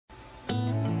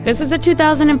This is a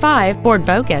 2005 Ford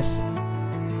Focus.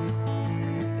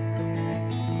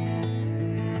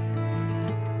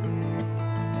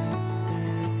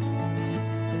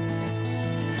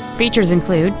 Features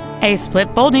include a split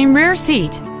folding rear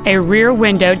seat, a rear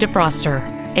window defroster,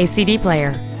 a CD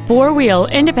player, four-wheel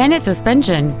independent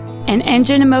suspension, an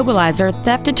engine immobilizer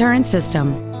theft deterrent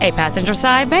system, a passenger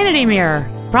side vanity mirror,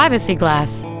 privacy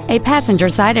glass, a passenger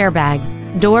side airbag,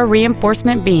 door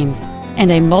reinforcement beams,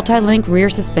 and a multi-link rear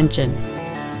suspension.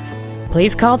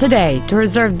 Please call today to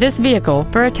reserve this vehicle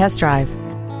for a test drive.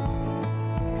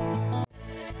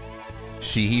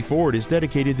 Sheehy Ford is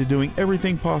dedicated to doing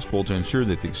everything possible to ensure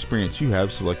that the experience you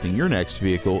have selecting your next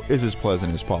vehicle is as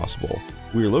pleasant as possible.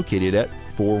 We are located at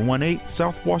 418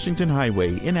 South Washington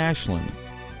Highway in Ashland.